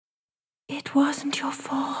It wasn't your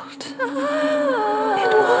fault. It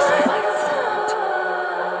wasn't my fault.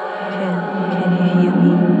 Can you hear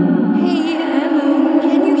me? Hey, hello.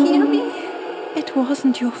 Can you hear me? It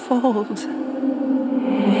wasn't your fault.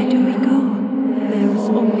 Where do we go? There is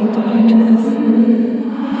only darkness.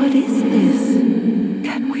 What is this?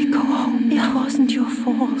 Can we go home now? It wasn't your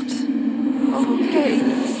fault. Okay.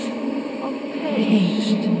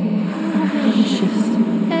 Caged. Unconscious.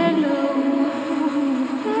 Hello.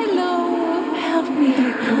 Help me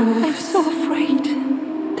let go. I'm so afraid.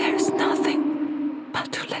 There's nothing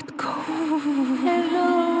but to let go. Hello.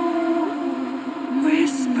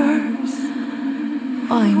 Whispers.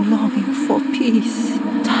 I'm longing for peace.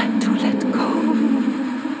 Time to let go.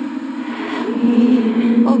 Help me.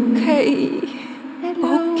 Okay.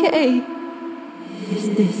 Hello. Okay. Is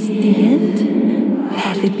this the end?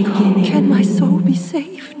 Have it beginning? Can my soul be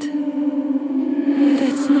saved?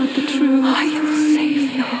 That's not the truth. I am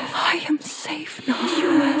safe now. I am safe now. You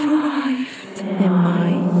have arrived. Am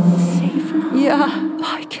I safe now? Yeah,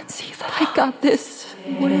 I can see that. I got this.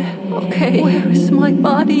 Where? Okay. Where is my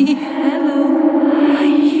body? Hello.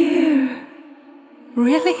 I'm here.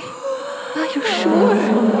 Really? Are you sure?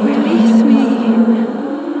 Release me.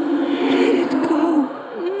 Let it go.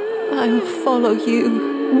 I will follow you.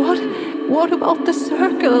 What about the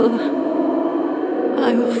circle?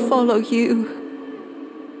 I will follow you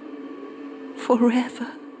forever.